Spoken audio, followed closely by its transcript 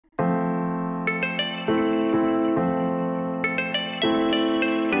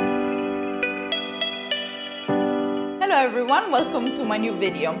everyone, welcome to my new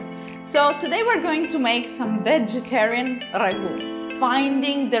video. So today we're going to make some vegetarian ragu.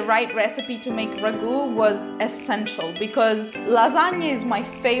 Finding the right recipe to make ragu was essential because lasagna is my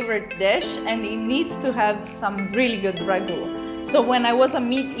favorite dish and it needs to have some really good ragu. So when I was a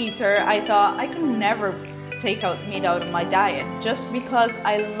meat eater, I thought I could never take out meat out of my diet just because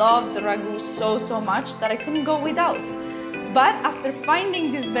I love the ragu so much that I couldn't go without. But after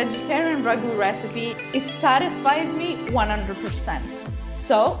finding this vegetarian ragu recipe, it satisfies me 100%.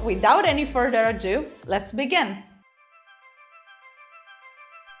 So without any further ado, let's begin.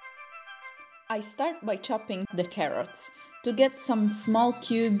 I start by chopping the carrots. To get some small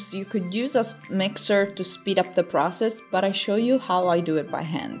cubes, you could use a mixer to speed up the process, but I show you how I do it by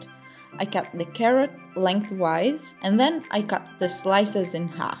hand. I cut the carrot lengthwise and then I cut the slices in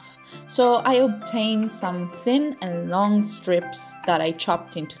half. So I obtain some thin and long strips that I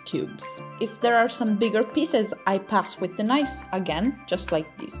chopped into cubes. If there are some bigger pieces, I pass with the knife again, just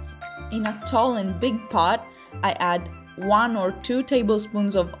like this. In a tall and big pot, I add 1 or 2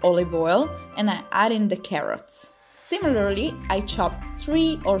 tablespoons of olive oil and I add in the carrots. Similarly, I chop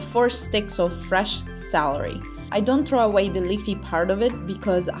 3 or 4 sticks of fresh celery. I don't throw away the leafy part of it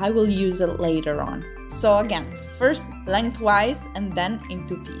because I will use it later on. So again, first lengthwise and then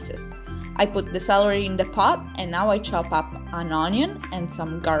into pieces. I put the celery in the pot and now I chop up an onion and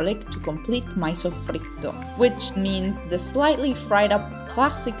some garlic to complete my soffritto, which means the slightly fried up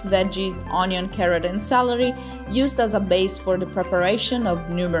classic veggies, onion, carrot and celery used as a base for the preparation of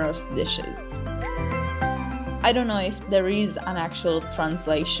numerous dishes. I don't know if there is an actual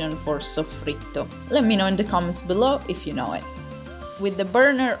translation for soffritto. Let me know in the comments below if you know it. With the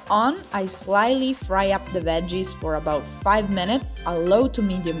burner on, I slightly fry up the veggies for about 5 minutes at low to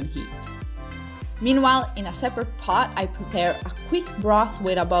medium heat. Meanwhile, in a separate pot, I prepare a quick broth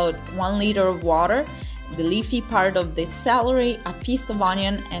with about 1 liter of water, the leafy part of the celery, a piece of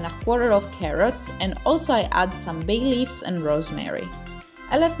onion and a quarter of carrots, and also I add some bay leaves and rosemary.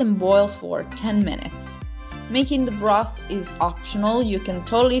 I let them boil for 10 minutes. Making the broth is optional, you can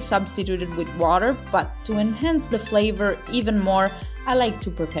totally substitute it with water, but to enhance the flavor even more, I like to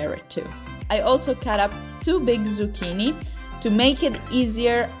prepare it too. I also cut up 2 big zucchini. To make it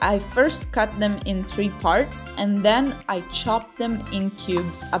easier, I first cut them in 3 parts and then I chop them in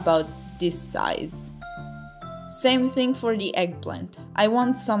cubes about this size. Same thing for the eggplant. I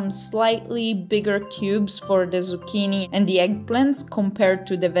want some slightly bigger cubes for the zucchini and the eggplants compared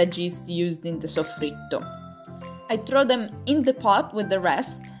to the veggies used in the soffritto. I throw them in the pot with the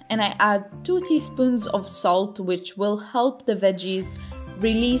rest and I add 2 teaspoons of salt, which will help the veggies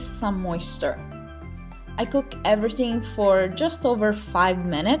release some moisture. I cook everything for just over 5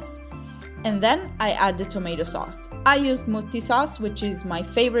 minutes and then I add the tomato sauce. I used Mutti sauce, which is my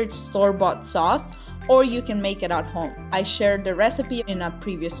favorite store-bought sauce, or you can make it at home. I shared the recipe in a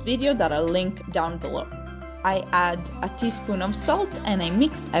previous video that I'll link down below. I add a teaspoon of salt and I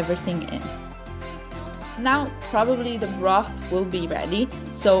mix everything in. Now, probably the broth will be ready,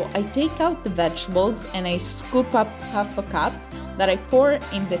 so I take out the vegetables and I scoop up half a cup that I pour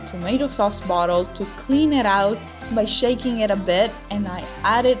in the tomato sauce bottle to clean it out by shaking it a bit, and I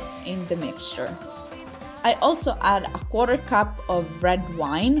add it in the mixture. I also add a quarter cup of red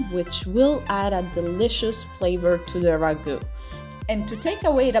wine, which will add a delicious flavor to the ragu. And to take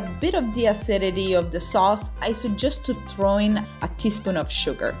away a bit of the acidity of the sauce, I suggest to throw in a teaspoon of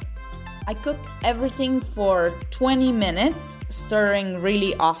sugar. I cook everything for 20 minutes, stirring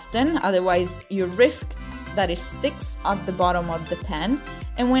really often, otherwise you risk that it sticks at the bottom of the pan.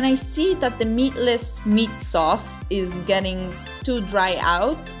 And when I see that the meatless meat sauce is getting too dry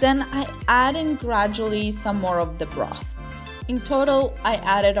out, then I add in gradually some more of the broth. In total, I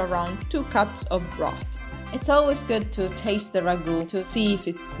added around 2 cups of broth. It's always good to taste the ragu to see if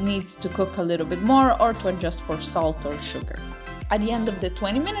it needs to cook a little bit more or to adjust for salt or sugar. At the end of the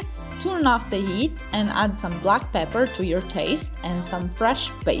 20 minutes, turn off the heat and add some black pepper to your taste and some fresh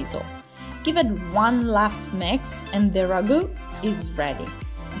basil. Give it one last mix and the ragu is ready.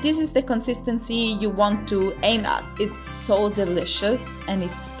 This is the consistency you want to aim at. It's so delicious and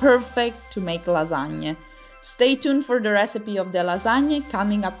it's perfect to make lasagne. Stay tuned for the recipe of the lasagne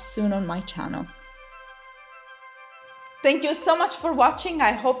coming up soon on my channel. Thank you so much for watching.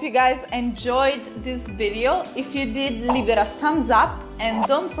 I hope you guys enjoyed this video. If you did, leave it a thumbs up and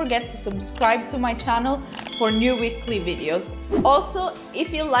don't forget to subscribe to my channel for new weekly videos. Also,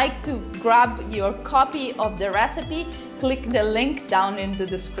 if you like to grab your copy of the recipe, click the link down in the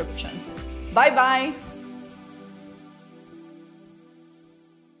description. Bye bye!